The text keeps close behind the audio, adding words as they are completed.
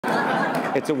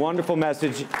It's a wonderful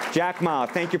message. Jack Ma,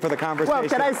 thank you for the conversation. Well,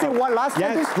 can I say one last thing?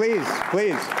 Yes, please,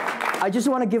 please. I just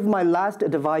want to give my last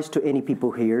advice to any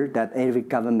people here that every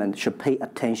government should pay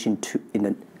attention to in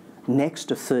the next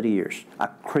 30 years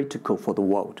are critical for the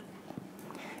world.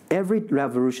 Every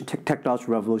revolution, technology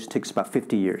revolution takes about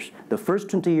 50 years. The first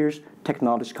 20 years,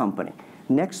 technology company.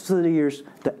 Next 30 years,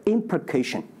 the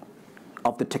implication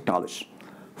of the technology.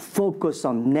 Focus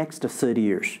on next 30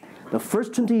 years. The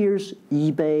first 20 years,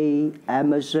 eBay,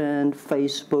 Amazon,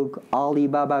 Facebook,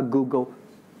 Alibaba, Google,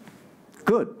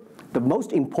 good. The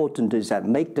most important is that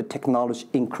make the technology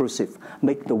inclusive,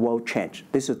 make the world change.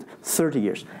 This is 30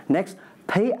 years. Next,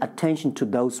 pay attention to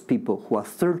those people who are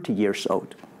 30 years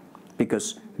old,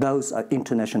 because those are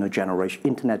internet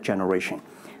generation.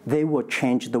 They will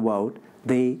change the world.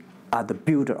 They are the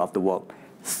builder of the world.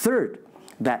 Third,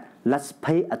 that let's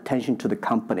pay attention to the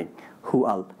company who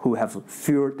have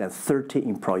fewer than 30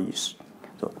 employees.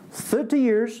 So 30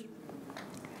 years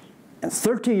and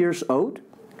 30 years old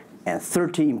and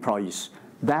 30 employees.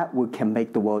 That can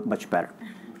make the world much better.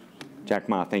 Jack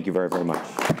Ma, thank you very, very much.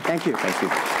 Thank you. Thank you.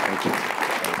 Thank you.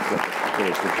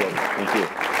 Really appreciate it. Thank you.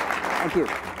 Thank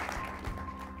you.